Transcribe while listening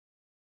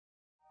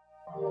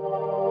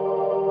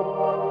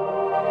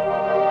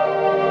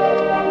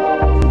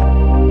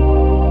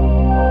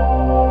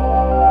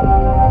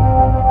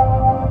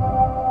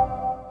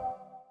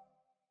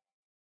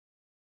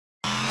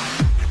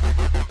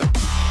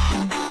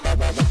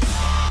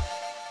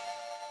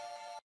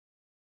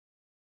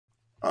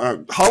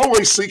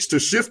Holloways seeks to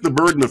shift the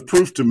burden of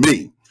proof to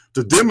me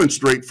to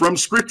demonstrate from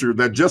Scripture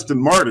that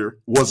Justin Martyr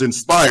was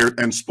inspired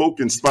and spoke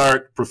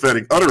inspired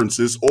prophetic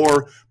utterances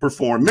or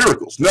performed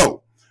miracles.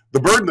 No, the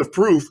burden of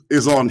proof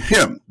is on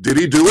him. Did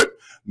he do it?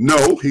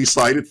 No, he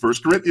cited 1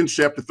 Corinthians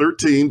chapter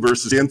 13,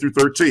 verses 10 through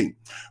 13.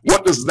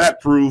 What does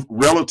that prove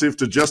relative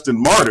to Justin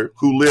Martyr,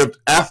 who lived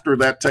after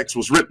that text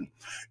was written?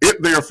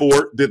 It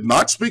therefore did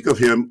not speak of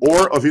him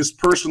or of his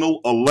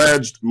personal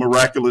alleged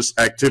miraculous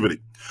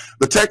activity.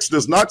 The text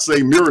does not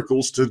say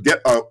miracles to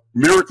get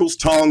miracles,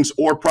 tongues,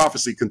 or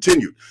prophecy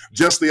continued.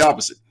 Just the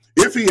opposite.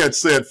 If he had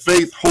said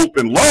faith, hope,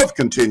 and love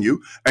continue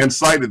and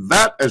cited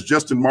that as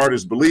Justin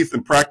Martyr's belief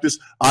and practice,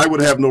 I would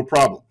have no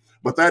problem.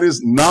 But that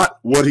is not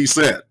what he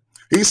said.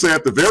 He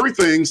said the very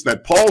things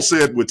that Paul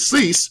said would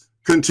cease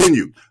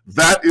continued.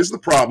 That is the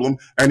problem,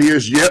 and he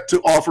has yet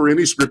to offer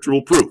any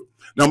scriptural proof.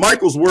 Now,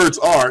 Michael's words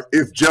are,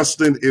 if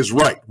Justin is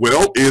right.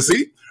 Well, is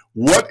he?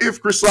 What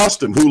if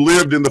Chrysostom, who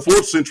lived in the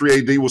 4th century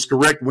AD, was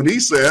correct when he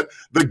said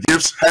the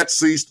gifts had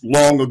ceased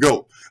long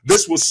ago?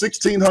 This was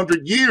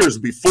 1600 years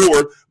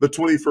before the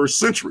 21st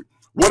century.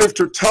 What if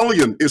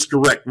Tertullian is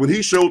correct when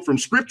he showed from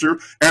Scripture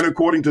and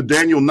according to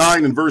Daniel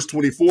 9 and verse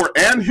 24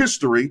 and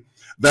history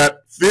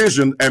that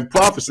vision and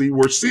prophecy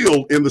were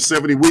sealed in the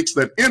 70 weeks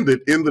that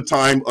ended in the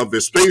time of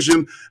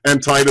Vespasian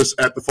and Titus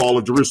at the fall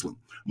of Jerusalem?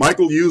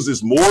 Michael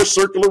uses more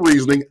circular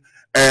reasoning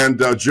and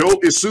Joe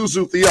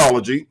Isuzu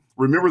theology.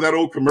 Remember that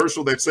old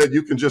commercial that said,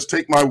 you can just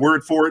take my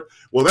word for it?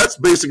 Well, that's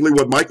basically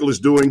what Michael is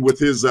doing with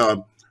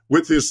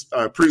his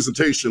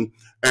presentation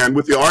and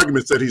with the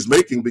arguments that he's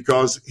making,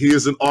 because he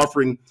isn't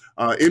offering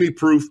any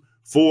proof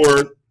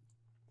for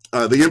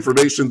the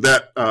information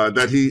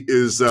that he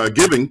is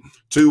giving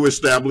to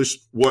establish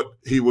what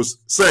he was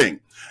saying.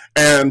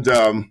 And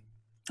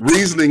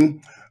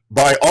reasoning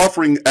by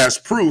offering as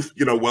proof,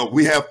 well,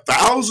 we have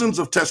thousands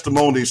of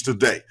testimonies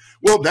today.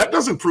 Well, that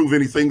doesn't prove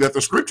anything that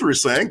the Scripture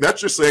is saying. That's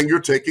just saying you're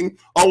taking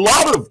a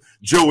lot of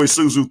Joe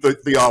Isuzu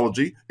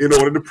theology in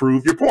order to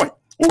prove your point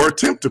or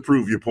attempt to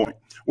prove your point.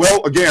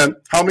 Well, again,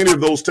 how many of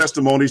those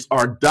testimonies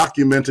are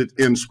documented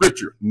in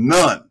Scripture?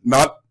 None,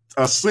 not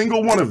a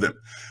single one of them.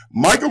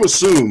 Michael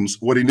assumes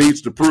what he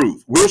needs to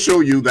prove. We'll show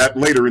you that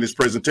later in his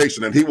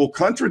presentation, and he will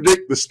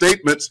contradict the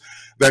statements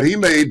that he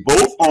made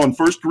both on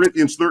 1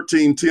 Corinthians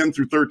 13, 10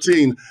 through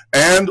 13,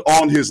 and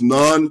on his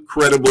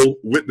non-credible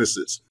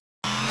witnesses.